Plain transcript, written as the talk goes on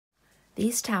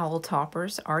These towel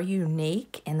toppers are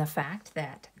unique in the fact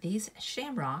that these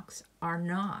shamrocks are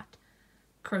not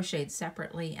crocheted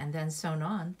separately and then sewn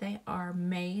on. They are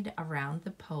made around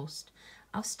the post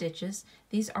of stitches.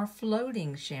 These are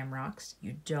floating shamrocks.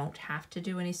 You don't have to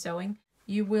do any sewing.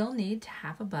 You will need to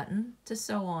have a button to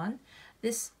sew on.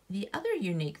 The other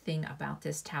unique thing about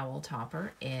this towel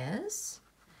topper is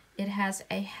it has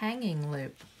a hanging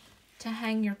loop to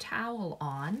hang your towel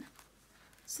on,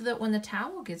 so that when the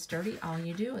towel gets dirty, all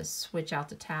you do is switch out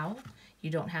the towel. You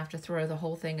don't have to throw the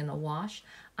whole thing in the wash.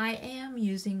 I am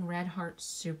using Red Heart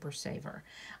Super Saver.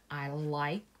 I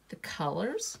like the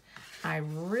colors. I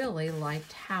really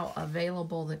liked how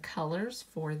available the colors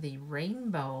for the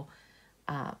rainbow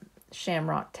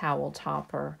Shamrock Towel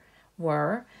Topper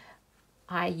were.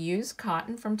 I use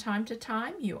cotton from time to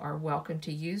time. You are welcome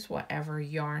to use whatever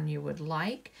yarn you would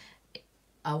like.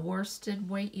 A worsted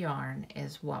weight yarn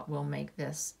is what will make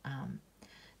this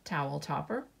towel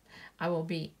topper. I will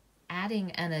be adding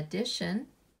an addition.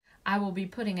 I will be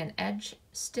putting an edge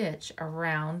stitch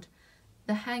around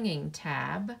the hanging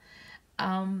tab.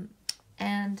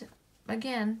 And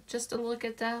again, just a look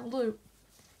at the loop.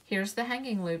 Here's the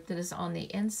hanging loop that is on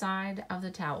the inside of the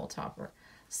towel topper.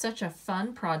 Such a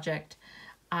fun project.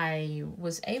 I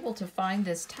was able to find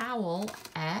this towel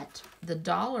at the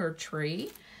Dollar Tree.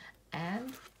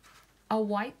 And a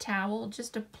white towel,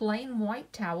 just a plain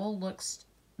white towel, looks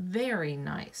very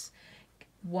nice.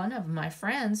 One of my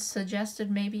friends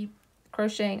suggested maybe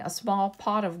crocheting a small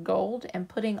pot of gold and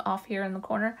putting off here in the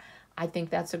corner. I think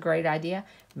that's a great idea.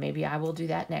 Maybe I will do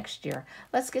that next year.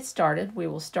 Let's get started. We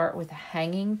will start with a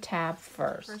hanging tab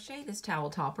first. To crochet this towel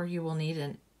topper, you will need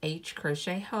an H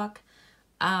crochet hook.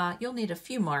 You'll need a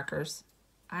few markers.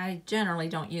 I generally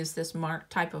don't use this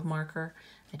type of marker.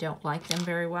 I don't like them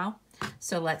very well.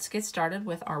 So let's get started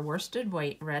with our worsted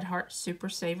weight Red Heart Super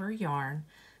Saver yarn.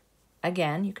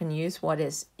 Again, you can use what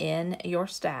is in your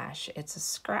stash. It's a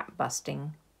scrap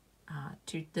busting.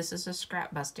 This is a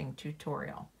scrap busting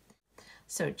tutorial.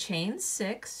 So chain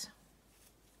 6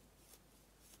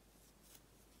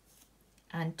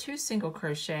 and 2 single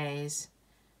crochets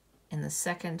in the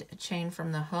second chain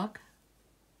from the hook.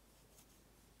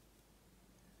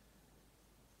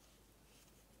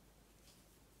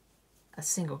 A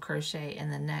single crochet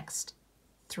in the next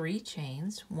 3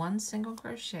 chains, 1 single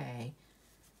crochet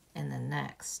in the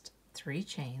next 3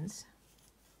 chains,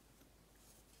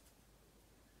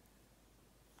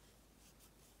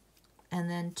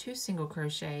 and then 2 single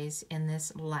crochets in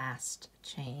this last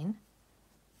chain.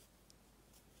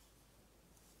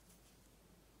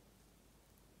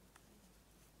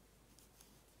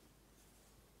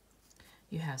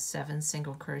 You have 7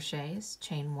 single crochets,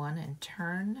 chain 1 and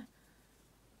turn,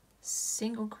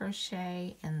 single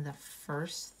crochet in the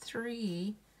first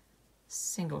 3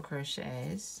 single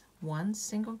crochets, 1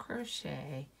 single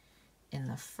crochet in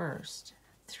the first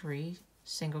 3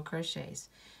 single crochets,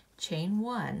 chain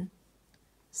 1,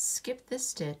 skip the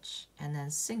stitch, and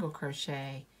then single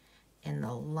crochet in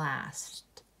the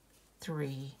last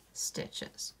 3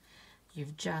 stitches.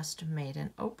 You've just made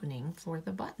an opening for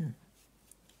the button.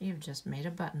 You've just made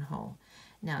a buttonhole.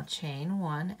 Now chain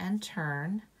 1 and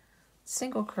turn,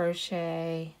 single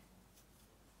crochet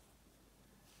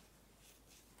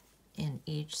in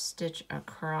each stitch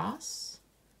across.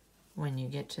 When you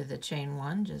get to the chain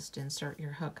 1, just insert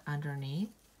your hook underneath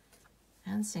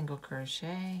and single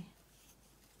crochet,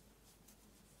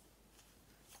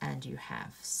 and you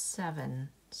have 7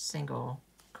 single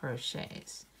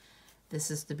crochets. This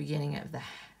is the beginning of the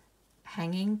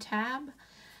hanging tab.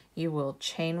 You will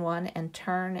chain 1 and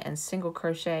turn and single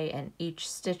crochet in each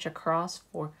stitch across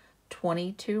for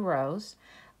 22 rows.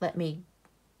 Let me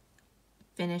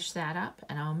finish that up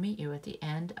and I'll meet you at the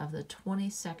end of the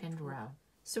 22nd row.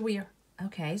 So we are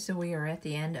at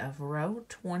the end of row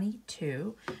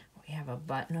 22. We have a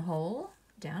buttonhole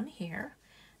down here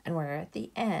and we're at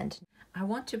the end. I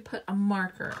want to put a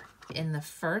marker in the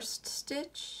first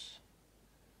stitch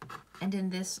and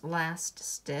in this last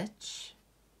stitch.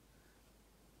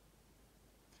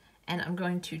 And I'm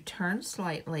going to turn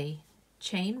slightly,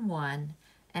 chain 1,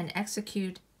 and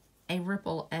execute a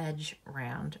ripple edge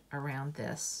round around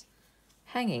this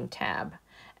hanging tab.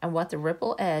 And what the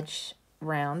ripple edge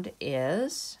round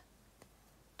is,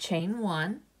 chain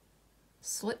 1,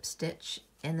 slip stitch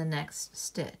in the next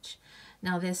stitch.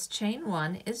 Now this chain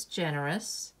 1 is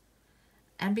generous,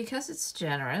 and because it's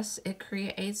generous, it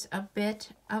creates a bit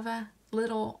of a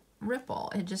little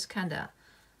ripple. It just kind of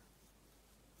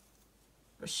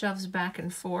shoves back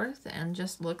and forth and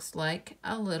just looks like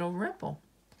a little ripple.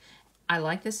 I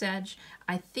like this edge.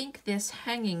 I think this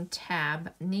hanging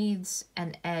tab needs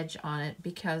an edge on it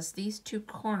because these two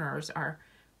corners are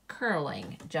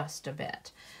curling just a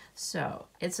bit. So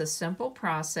it's a simple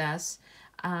process.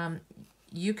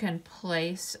 You can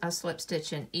place a slip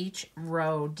stitch in each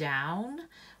row down,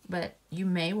 but you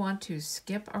may want to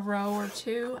skip a row or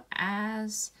two,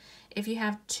 as if you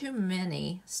have too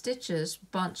many stitches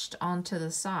bunched onto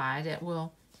the side, it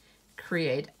will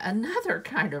create another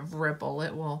kind of ripple.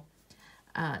 It will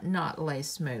not lay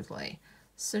smoothly.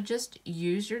 So just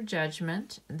use your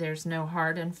judgment. There's no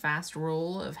hard and fast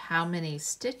rule of how many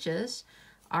stitches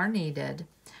are needed,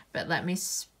 but let me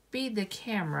speed the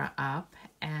camera up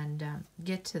and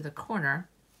get to the corner,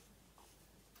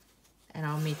 and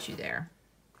I'll meet you there.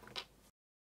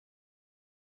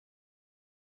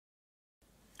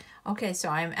 Okay, so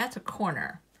I'm at the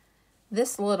corner.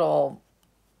 This little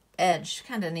edge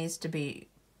kind of needs to be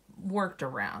worked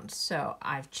around. So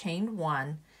I've chained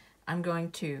one. I'm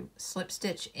going to slip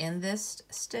stitch in this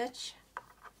stitch,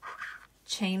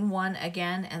 chain one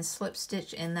again, and slip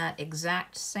stitch in that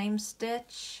exact same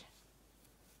stitch.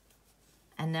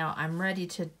 And now I'm ready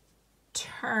to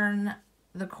turn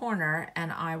the corner,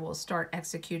 and I will start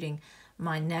executing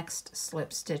my next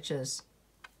slip stitches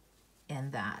in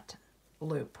that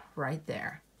loop right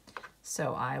there.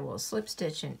 So I will slip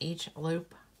stitch in each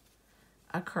loop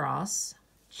across,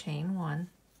 chain one,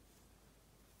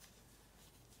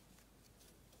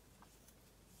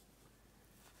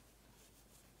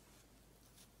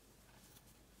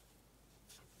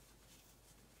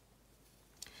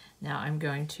 now I'm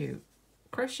going to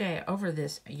crochet over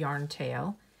this yarn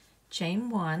tail, chain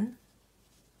one,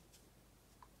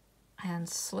 and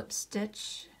slip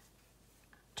stitch,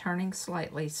 turning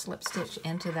slightly, slip stitch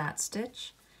into that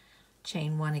stitch,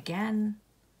 chain one again,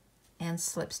 and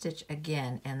slip stitch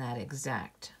again in that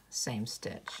exact same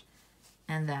stitch.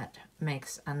 And that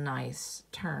makes a nice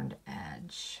turned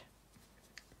edge.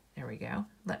 There we go.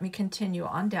 Let me continue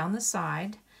on down the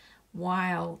side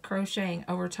while crocheting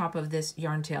over top of this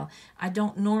yarn tail. I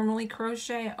don't normally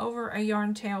crochet over a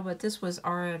yarn tail, but this was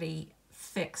already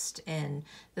fixed and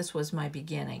this was my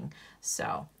beginning.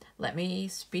 So let me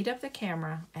speed up the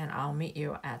camera and I'll meet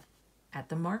you at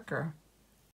the marker.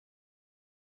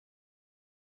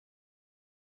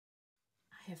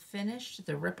 I have finished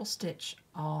the ripple stitch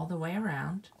all the way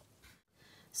around,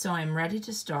 so I'm ready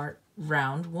to start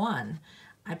round one.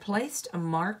 I placed a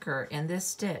marker in this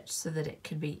stitch so that it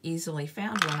could be easily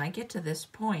found. When I get to this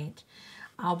point,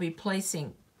 I'll be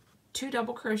placing 2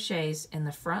 double crochets in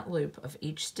the front loop of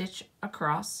each stitch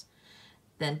across,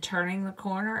 then turning the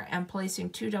corner and placing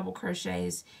 2 double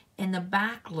crochets in the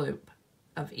back loop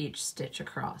of each stitch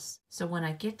across. So when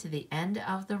I get to the end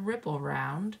of the ripple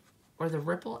round, or the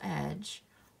ripple edge,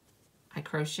 I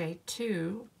crochet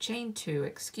 2, chain 2,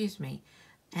 excuse me,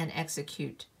 and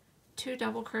execute 2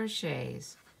 double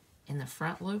crochets in the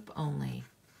front loop only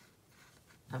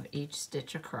of each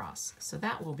stitch across. So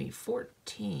that will be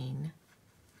 14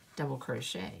 double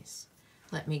crochets.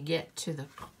 Let me get to the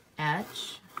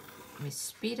edge. Let me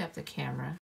speed up the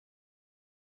camera.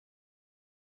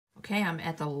 Okay, I'm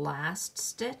at the last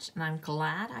stitch, and I'm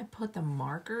glad I put the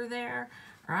marker there,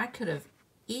 or I could have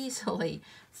easily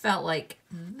felt like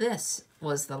this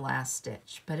was the last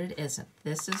stitch, but it isn't.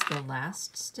 This is the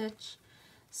last stitch.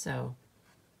 So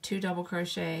 2 double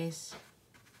crochets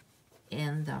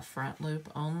in the front loop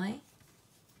only.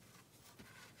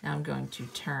 Now I'm going to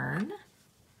turn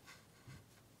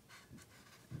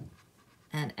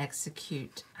and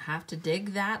execute. I have to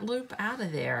dig that loop out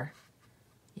of there.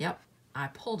 Yep, I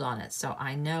pulled on it, so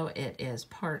I know it is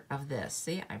part of this.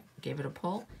 See, I gave it a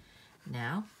pull.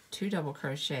 Now 2 double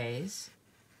crochets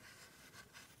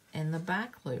in the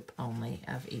back loop only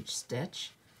of each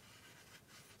stitch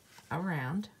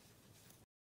around.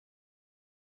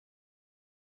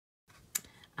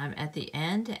 I'm at the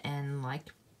end, and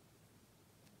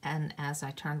as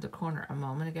I turned the corner a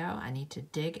moment ago, I need to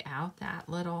dig out that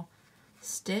little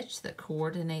stitch that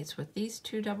coordinates with these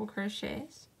 2 double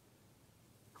crochets.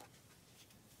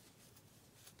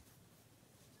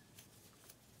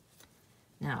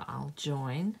 Now I'll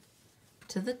join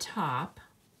to the top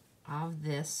of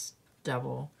this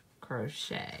double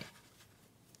crochet.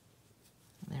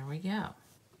 There we go.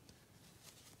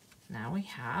 Now we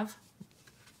have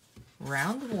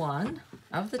round one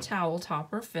of the towel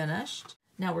topper finished.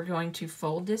 Now we're going to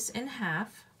fold this in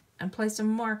half and place a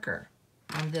marker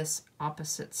on this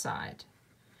opposite side.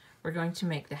 We're going to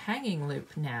make the hanging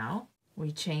loop now.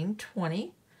 We chain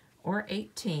 20 or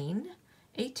 18.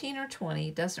 18 or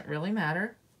 20, doesn't really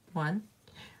matter. 1.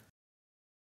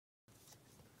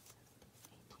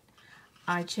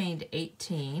 I chained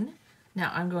 18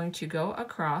 Now I'm going to go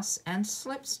across and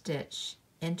slip stitch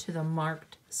into the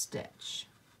marked stitch.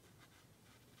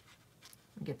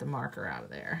 Get the marker out of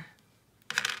there.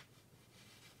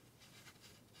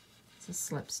 It's a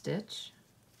slip stitch.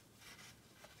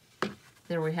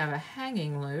 There we have a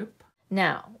hanging loop.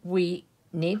 Now we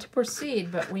need to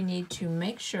proceed, but we need to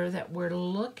make sure that we're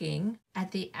looking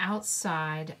at the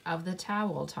outside of the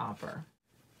towel topper.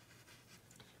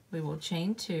 We will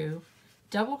chain 2,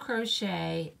 double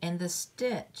crochet in the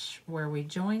stitch where we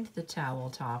joined the towel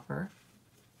topper,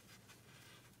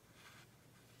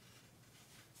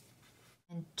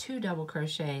 and 2 double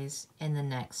crochets in the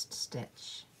next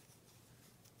stitch.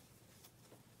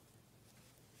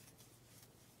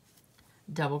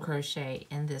 Double crochet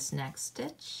in this next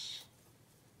stitch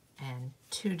and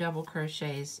 2 double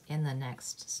crochets in the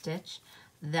next stitch.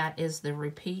 That is the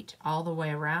repeat all the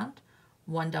way around.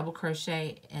 1 double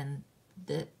crochet in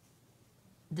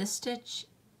this stitch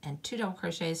and 2 double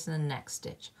crochets in the next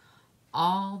stitch,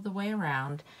 all the way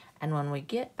around. And when we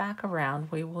get back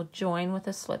around, we will join with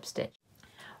a slip stitch.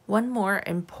 One more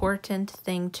important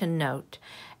thing to note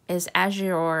is as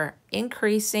you're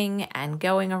increasing and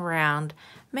going around,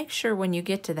 make sure when you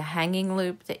get to the hanging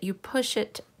loop that you push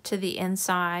it to the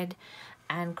inside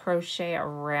and crochet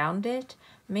around it,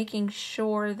 making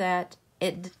sure that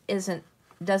it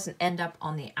doesn't end up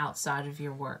on the outside of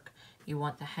your work. You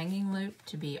want the hanging loop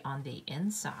to be on the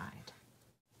inside.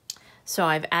 So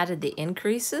I've added the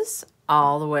increases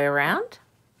all the way around.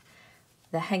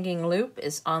 The hanging loop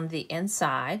is on the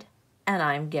inside, and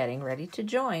I'm getting ready to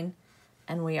join,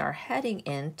 and we are heading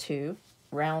into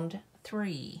round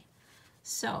 3.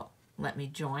 So let me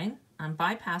join. I'm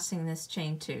bypassing this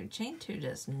chain 2. Chain 2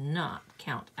 does not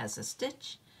count as a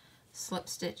stitch. Slip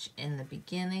stitch in the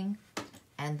beginning,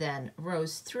 and then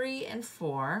rows 3 and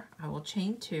 4, I will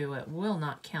chain 2. It will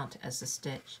not count as a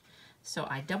stitch. So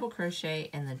I double crochet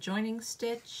in the joining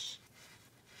stitch,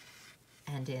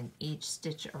 and in each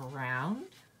stitch around.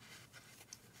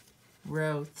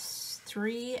 Row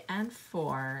 3 and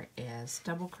 4 is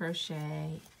double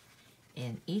crochet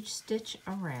in each stitch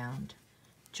around,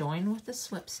 join with the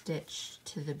slip stitch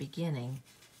to the beginning,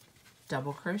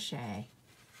 double crochet,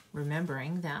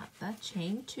 remembering that the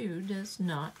chain 2 does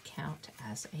not count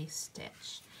as a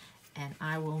stitch. And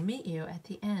I will meet you at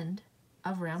the end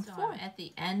of round 4. At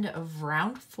the end of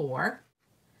round 4,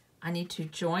 I need to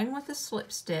join with a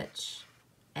slip stitch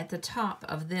at the top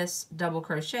of this double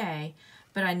crochet,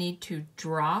 but I need to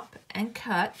drop and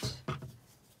cut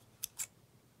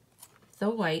the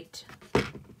weight,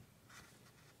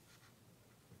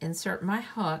 insert my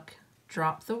hook,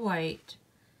 drop the weight,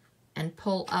 and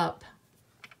pull up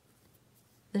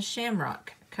the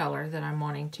shamrock color that I'm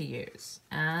wanting to use.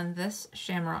 And this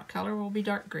shamrock color will be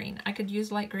dark green. I could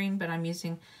use light green, but I'm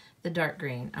using the dark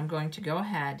green. I'm going to go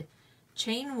ahead,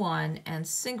 chain 1 and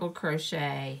single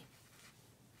crochet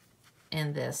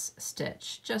in this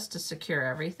stitch just to secure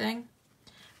everything.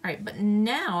 All right, but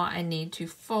now I need to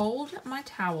fold my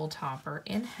towel topper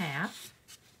in half,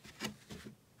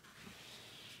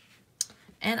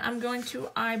 and I'm going to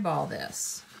eyeball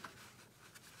this.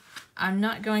 I'm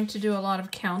not going to do a lot of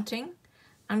counting.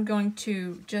 I'm going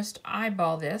to just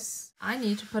eyeball this. I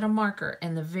need to put a marker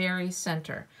in the very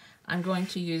center. I'm going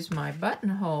to use my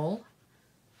buttonhole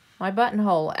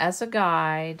as a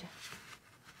guide,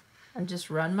 and just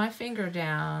run my finger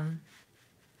down.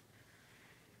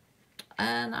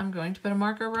 And I'm going to put a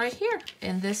marker right here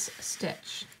in this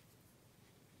stitch.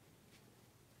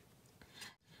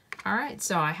 All right,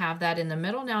 so I have that in the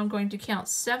middle. Now I'm going to count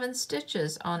 7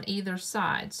 stitches on either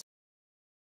side.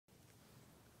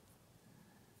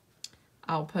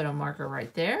 I'll put a marker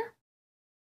right there.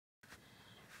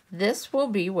 This will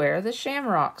be where the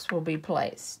shamrocks will be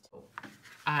placed.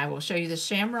 I will show you the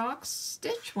shamrocks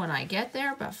stitch when I get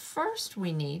there, but first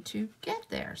we need to get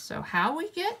there. So how we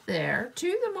get there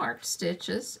to the marked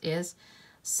stitches is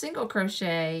single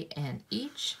crochet in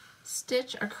each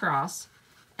stitch across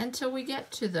until we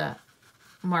get to the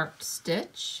marked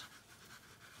stitch.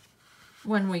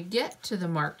 When we get to the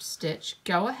marked stitch,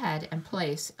 go ahead and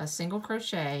place a single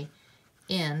crochet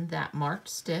in that marked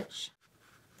stitch.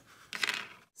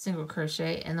 Single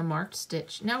crochet in the marked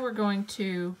stitch. Now we're going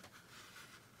to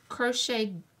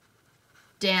crochet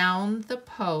down the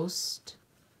post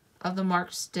of the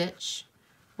marked stitch.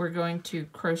 We're going to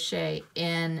crochet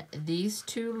in these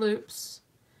 2 loops,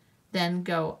 then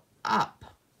go up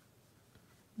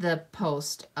the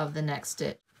post of the next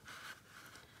stitch.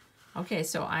 Okay,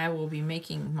 so I will be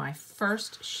making my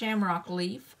first shamrock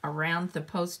leaf around the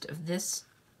post of this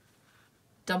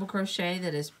double crochet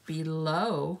that is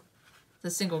below the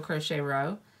single crochet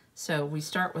row. So we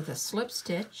start with a slip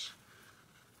stitch,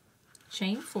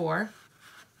 chain 4,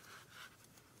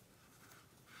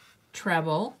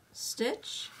 treble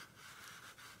stitch,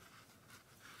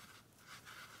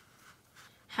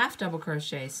 half double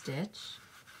crochet stitch,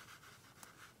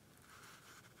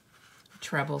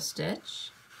 treble stitch.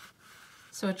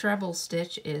 So a treble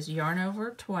stitch is yarn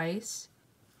over twice,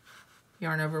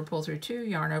 yarn over, pull through 2,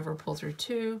 yarn over, pull through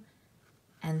 2,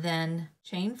 and then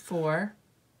chain 4,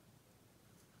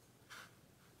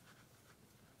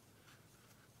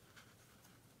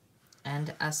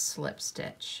 and a slip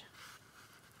stitch.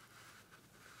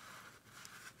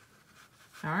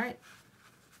 All right,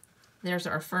 there's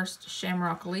our first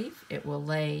shamrock leaf. It will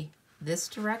lay this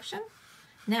direction.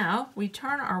 Now we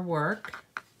turn our work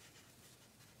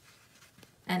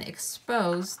and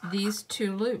expose these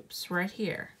 2 loops right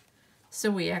here. So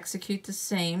we execute the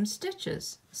same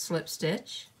stitches. Slip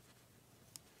stitch,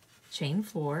 chain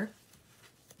 4,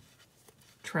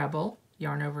 treble,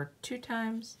 yarn over 2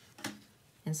 times,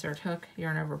 insert hook,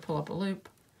 yarn over, pull up a loop,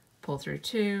 pull through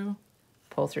 2,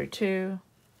 pull through 2,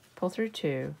 pull through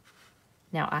 2.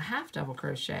 Now a half double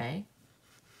crochet,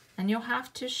 and you'll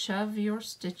have to shove your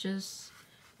stitches.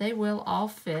 They will all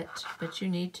fit, but you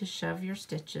need to shove your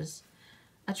stitches.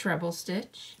 A treble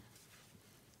stitch,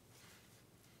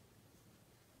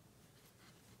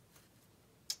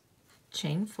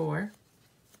 chain 4,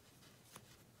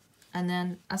 and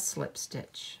then a slip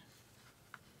stitch.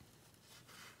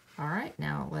 All right,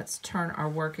 now let's turn our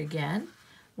work again.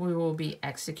 We will be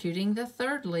executing the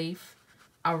 3rd leaf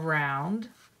around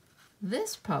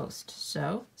this post.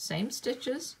 So same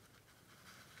stitches,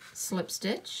 slip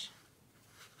stitch,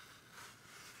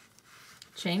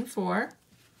 chain 4,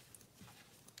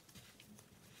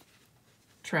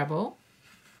 treble,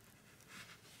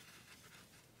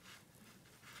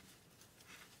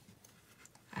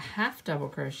 a half double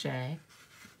crochet,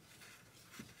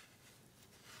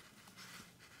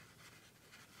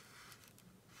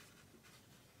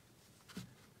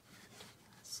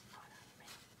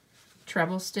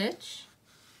 treble stitch,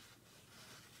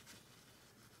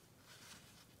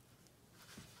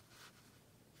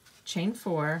 chain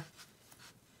 4,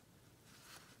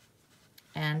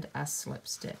 and a slip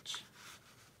stitch.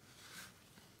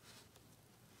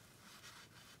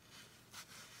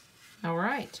 All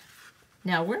right,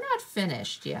 now we're not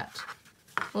finished yet.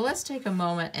 Well, let's take a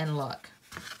moment and look.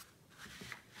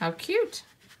 How cute.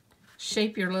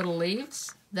 Shape your little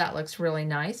leaves. That looks really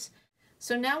nice.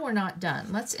 So now we're not done.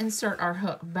 Let's insert our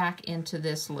hook back into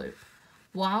this loop.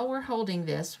 While we're holding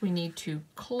this, we need to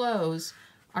close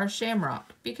our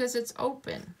shamrock because it's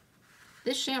open.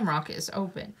 This shamrock is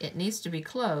open. It needs to be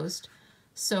closed,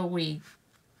 so we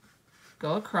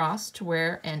go across to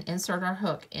where and insert our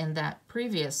hook in that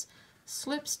previous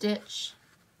slip stitch,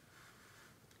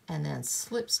 and then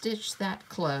slip stitch that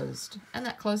closed, and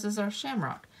that closes our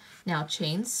shamrock. Now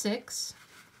chain 6,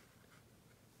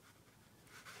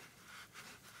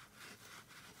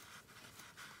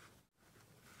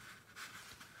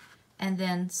 and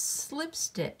then slip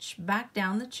stitch back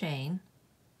down the chain,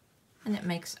 and it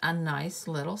makes a nice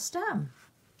little stem.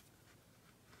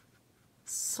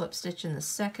 Slip stitch in the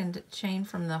 2nd chain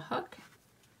from the hook,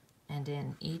 and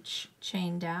in each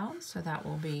chain down, so that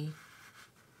will be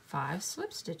 5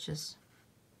 slip stitches.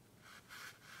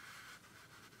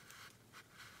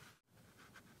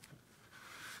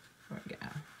 There we go.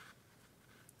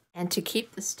 And to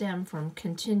keep the stem from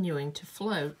continuing to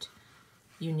float,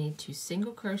 you need to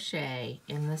single crochet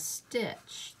in the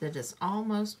stitch that is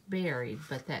almost buried,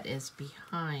 but that is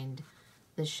behind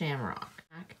the shamrock.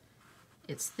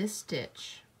 It's this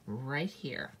stitch right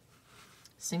here.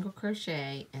 Single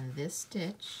crochet in this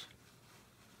stitch,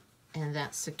 and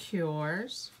that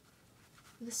secures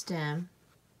the stem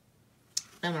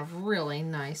in a really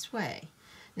nice way.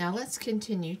 Now let's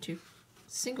continue to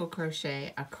single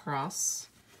crochet across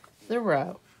the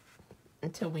row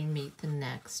until we meet the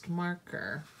next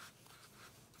marker,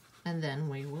 and then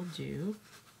we will do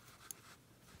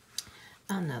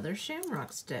another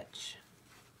shamrock stitch.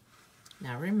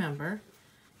 Now remember,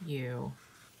 you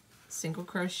single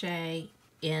crochet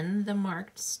in the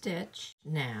marked stitch.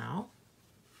 Now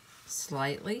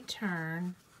slightly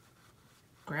turn,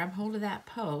 grab hold of that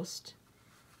post,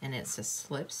 and it's a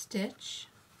slip stitch,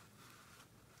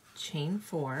 chain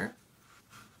 4,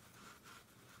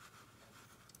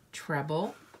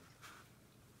 treble,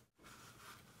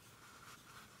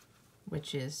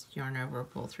 which is yarn over,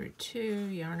 pull through 2,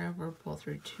 yarn over, pull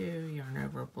through 2, yarn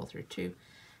over, pull through 2,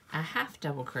 a half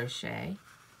double crochet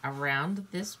around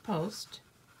this post,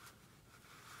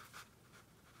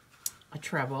 a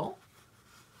treble,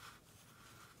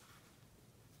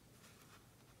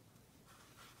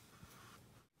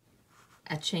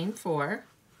 a chain 4,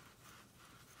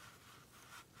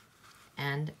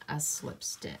 and a slip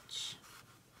stitch.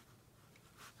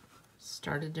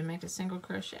 Started to make a single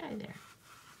crochet there.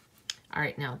 All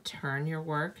right, now turn your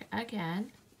work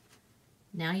again.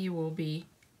 Now you will be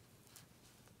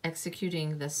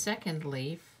executing the second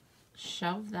leaf.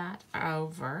 Shove that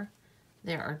over.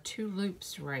 There are 2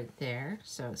 loops right there,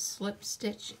 so slip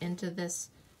stitch into this,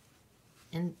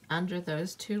 under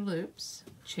those 2 loops,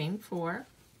 chain 4,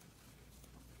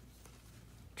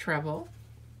 treble,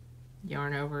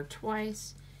 yarn over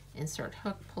twice, insert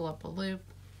hook, pull up a loop,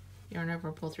 yarn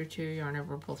over, pull through 2, yarn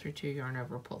over, pull through 2, yarn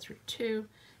over, pull through 2.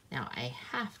 Now a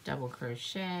half double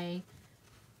crochet,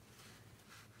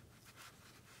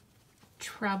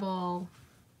 treble.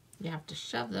 You have to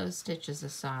shove those stitches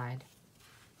aside.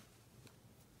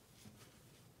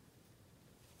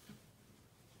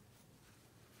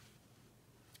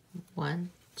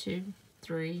 One, 2,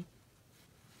 3,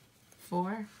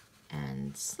 4,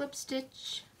 and slip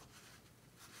stitch.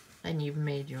 Then you've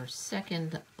made your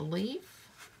second leaf.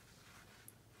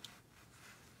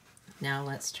 Now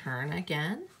let's turn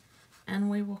again,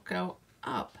 and we will go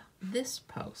up this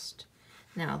post.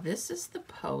 Now this is the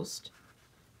post.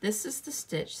 This is the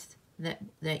stitch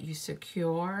that you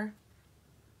secure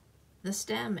the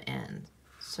stem in.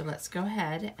 So let's go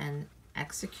ahead and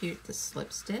execute the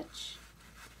slip stitch,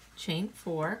 chain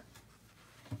 4,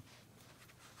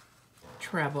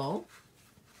 treble,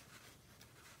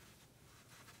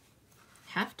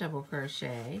 half double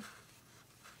crochet,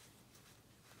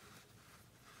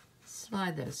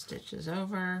 slide those stitches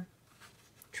over,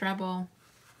 treble,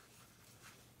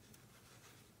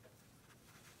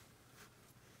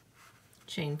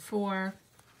 chain 4,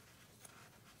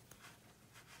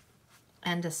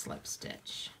 and a slip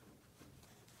stitch.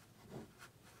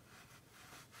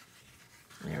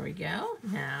 There we go.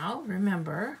 Now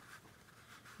remember,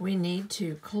 we need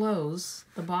to close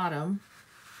the bottom.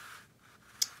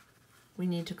 We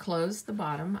need to close the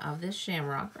bottom of this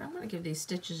shamrock. I'm going to give these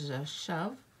stitches a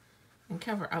shove and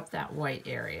cover up that white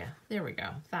area. There we go.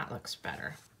 That looks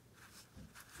better.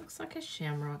 Looks like a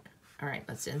shamrock. All right,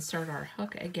 let's insert our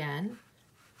hook again.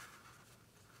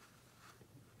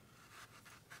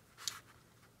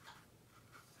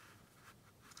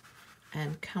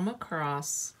 And come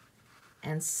across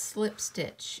and slip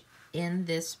stitch in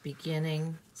this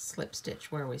beginning slip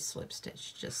stitch where we slip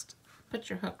stitch. Just put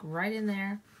your hook right in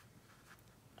there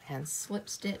and slip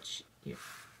stitch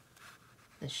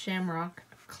the shamrock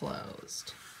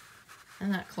closed.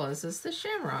 And that closes the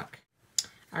shamrock.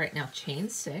 All right, now chain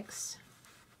 6.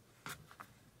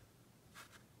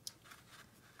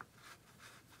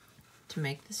 To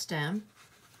make the stem.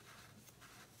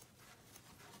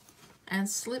 And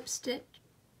slip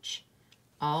stitch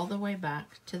all the way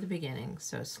back to the beginning.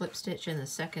 So slip stitch in the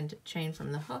second chain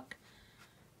from the hook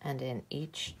and in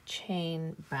each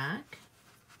chain back.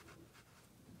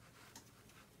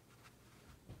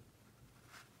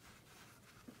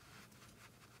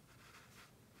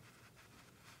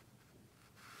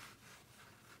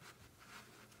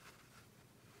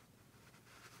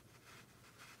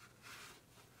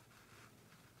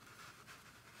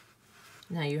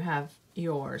 Now you have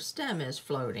your stem is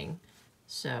floating,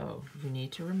 so you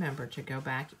need to remember to go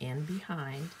back in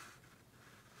behind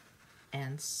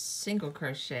and single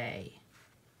crochet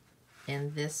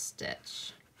in this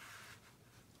stitch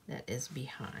that is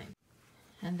behind.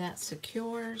 And that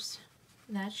secures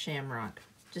that shamrock.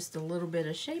 Just a little bit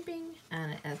of shaping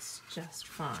and it's just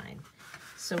fine.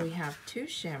 So we have 2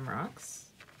 shamrocks.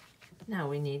 Now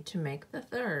we need to make the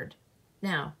third.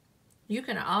 Now, you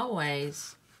can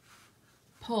always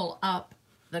pull up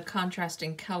the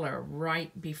contrasting color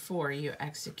right before you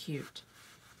execute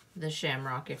the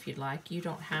shamrock if you'd like. You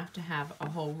don't have to have a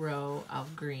whole row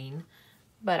of green,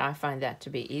 but I find that to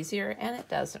be easier and it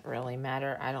doesn't really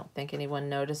matter. I don't think anyone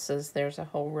notices there's a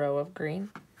whole row of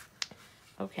green.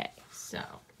 Okay, so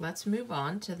let's move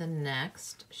on to the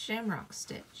next shamrock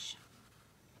stitch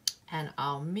and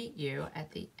I'll meet you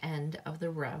at the end of the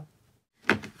row.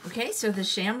 Okay, so the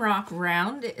shamrock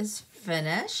round is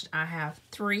finished. I have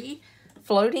 3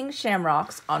 floating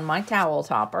shamrocks on my towel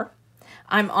topper.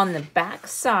 I'm on the back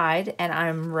side and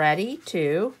I'm ready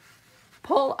to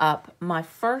pull up my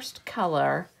first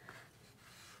color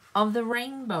of the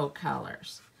rainbow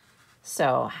colors.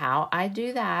 So how I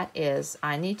do that is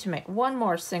I need to make 1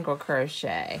 more single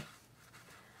crochet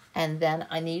and then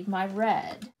I need my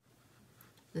red.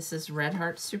 This is Red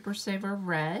Heart Super Saver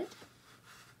Red.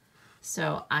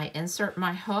 So I insert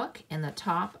my hook in the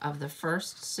top of the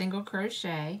first single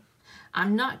crochet.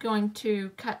 I'm not going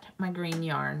to cut my green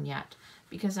yarn yet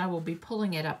because I will be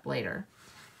pulling it up later.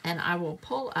 And I will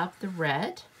pull up the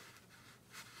red,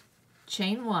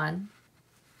 chain 1,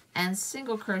 and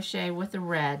single crochet with the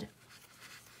red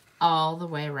all the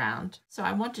way around. So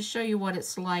I want to show you what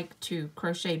it's like to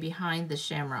crochet behind the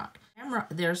shamrock.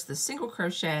 There's the single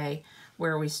crochet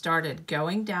where we started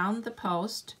going down the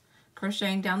post,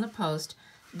 crocheting down the post.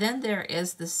 Then there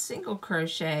is the single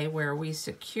crochet where we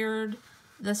secured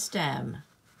the stem.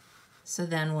 So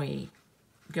then we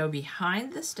go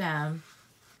behind the stem,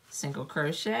 single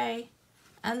crochet,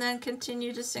 and then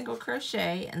continue to single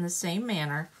crochet in the same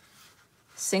manner,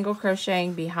 single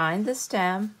crocheting behind the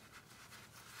stem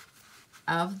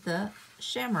of the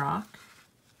shamrock.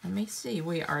 Let me see,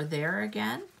 we are there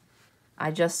again.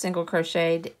 I just single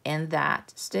crocheted in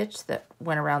that stitch that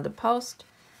went around the post,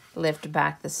 lift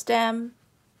back the stem,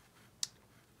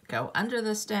 go under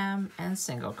the stem, and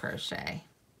single crochet.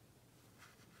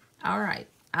 All right,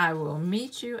 I will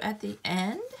meet you at the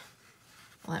end.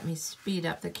 Let me speed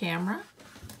up the camera.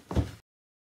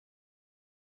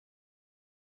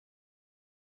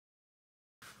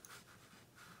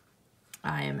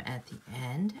 I am at the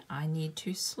end. I need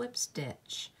to slip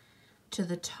stitch to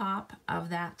the top of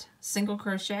that single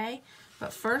crochet,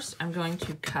 but first I'm going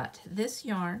to cut this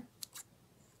yarn.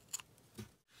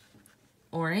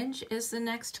 Orange is the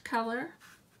next color.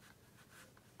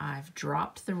 I've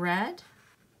dropped the red.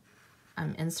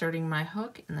 I'm inserting my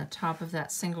hook in the top of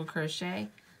that single crochet,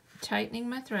 tightening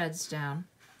my threads down,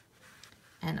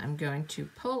 and I'm going to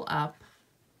pull up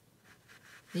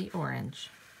the orange.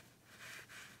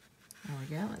 There we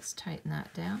go, let's tighten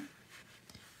that down.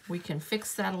 We can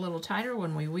fix that a little tighter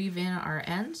when we weave in our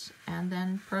ends and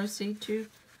then proceed to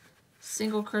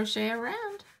single crochet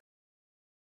around.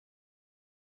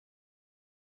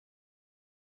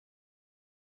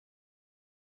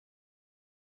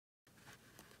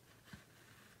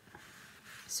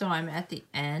 So I'm at the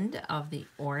end of the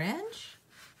orange.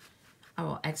 I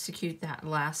will execute that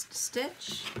last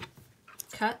stitch,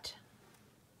 cut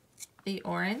the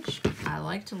orange. I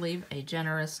like to leave a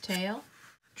generous tail.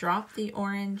 Drop the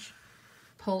orange,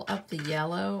 pull up the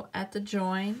yellow at the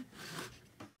join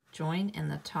in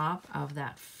the top of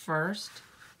that first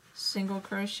single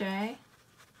crochet,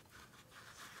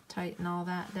 tighten all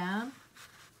that down,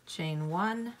 chain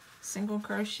 1, single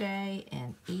crochet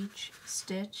in each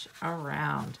stitch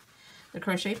around. The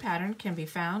crochet pattern can be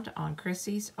found on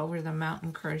Krissys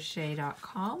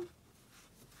overthemountain.crochet.com,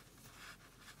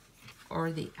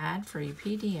 or the ad-free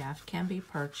PDF can be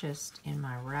purchased in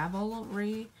my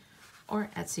Ravelry or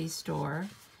Etsy store.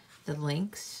 The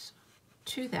links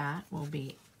to that will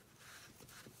be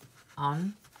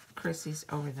on Krissys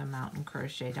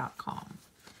overthemountain.crochet.com.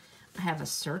 I have a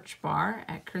search bar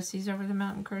at Krissys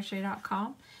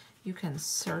overthemountain.crochet.com. You can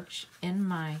search on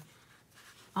my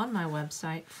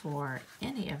website for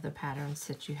any of the patterns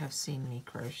that you have seen me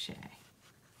crochet.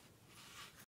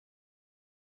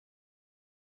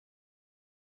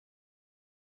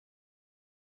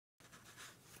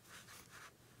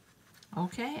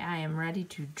 Okay, I am ready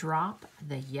to drop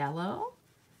the yellow.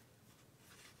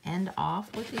 End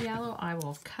off with the yellow. I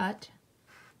will cut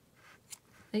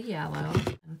the yellow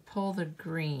and pull the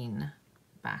green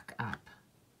back up.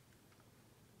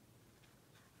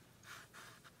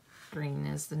 Green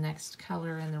is the next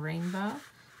color in the rainbow.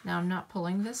 Now I'm not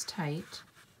pulling this tight.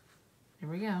 There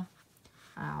we go.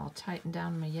 I'll tighten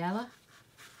down my yellow.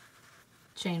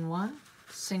 Chain 1,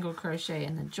 single crochet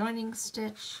in the joining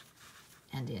stitch,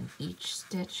 and in each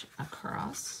stitch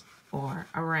across or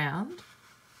around.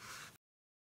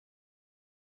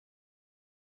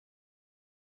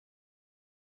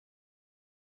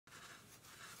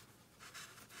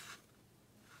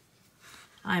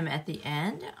 I'm at the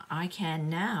end. I can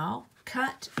now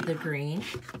cut the green.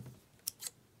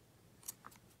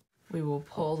 We will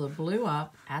pull the blue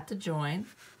up at the join,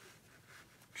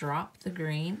 drop the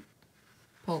green,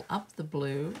 pull up the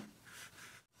blue.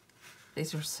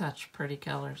 These are such pretty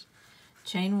colors.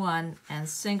 Chain 1 and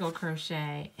single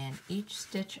crochet in each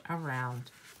stitch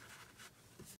around.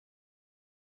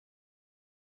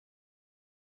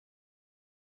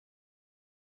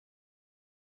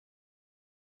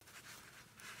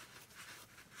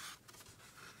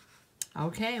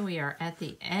 Okay, we are at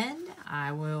the end.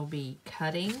 I will be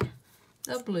cutting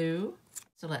the blue.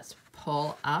 So let's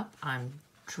pull up. I'm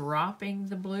dropping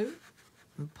the blue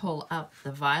and pull up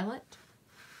the violet.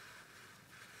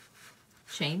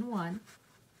 Chain 1,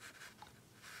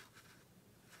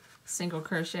 single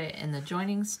crochet in the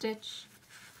joining stitch,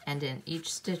 and in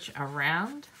each stitch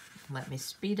around. Let me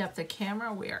speed up the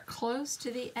camera. We are close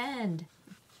to the end.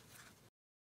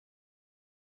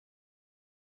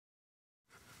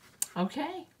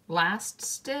 Okay, last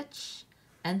stitch,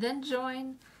 and then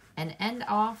join and end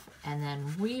off, and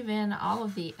then weave in all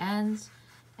of the ends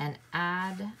and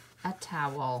add a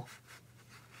towel.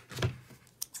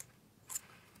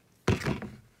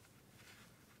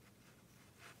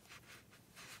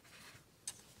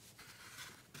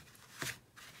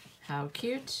 How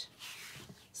cute.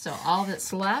 So all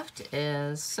that's left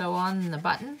is sew on the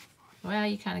button. Well,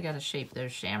 you kind of got to shape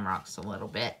those shamrocks a little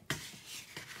bit.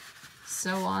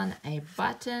 Sew on a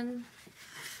button.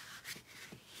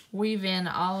 Weave in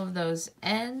all of those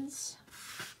ends.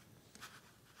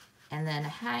 And then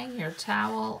hang your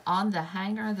towel on the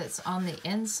hanger that's on the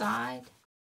inside.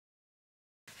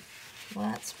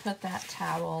 Let's put that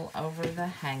towel over the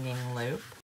hanging loop.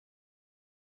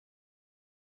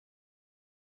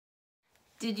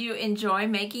 Did you enjoy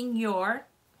making your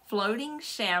floating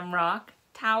shamrock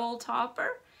towel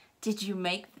topper? Did you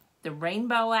make the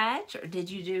rainbow edge, or did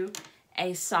you do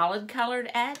a solid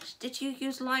colored edge? Did you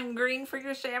use lime green for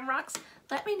your shamrocks?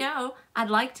 Let me know.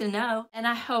 I'd like to know. And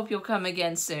I hope you'll come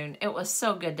again soon. It was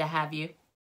so good to have you.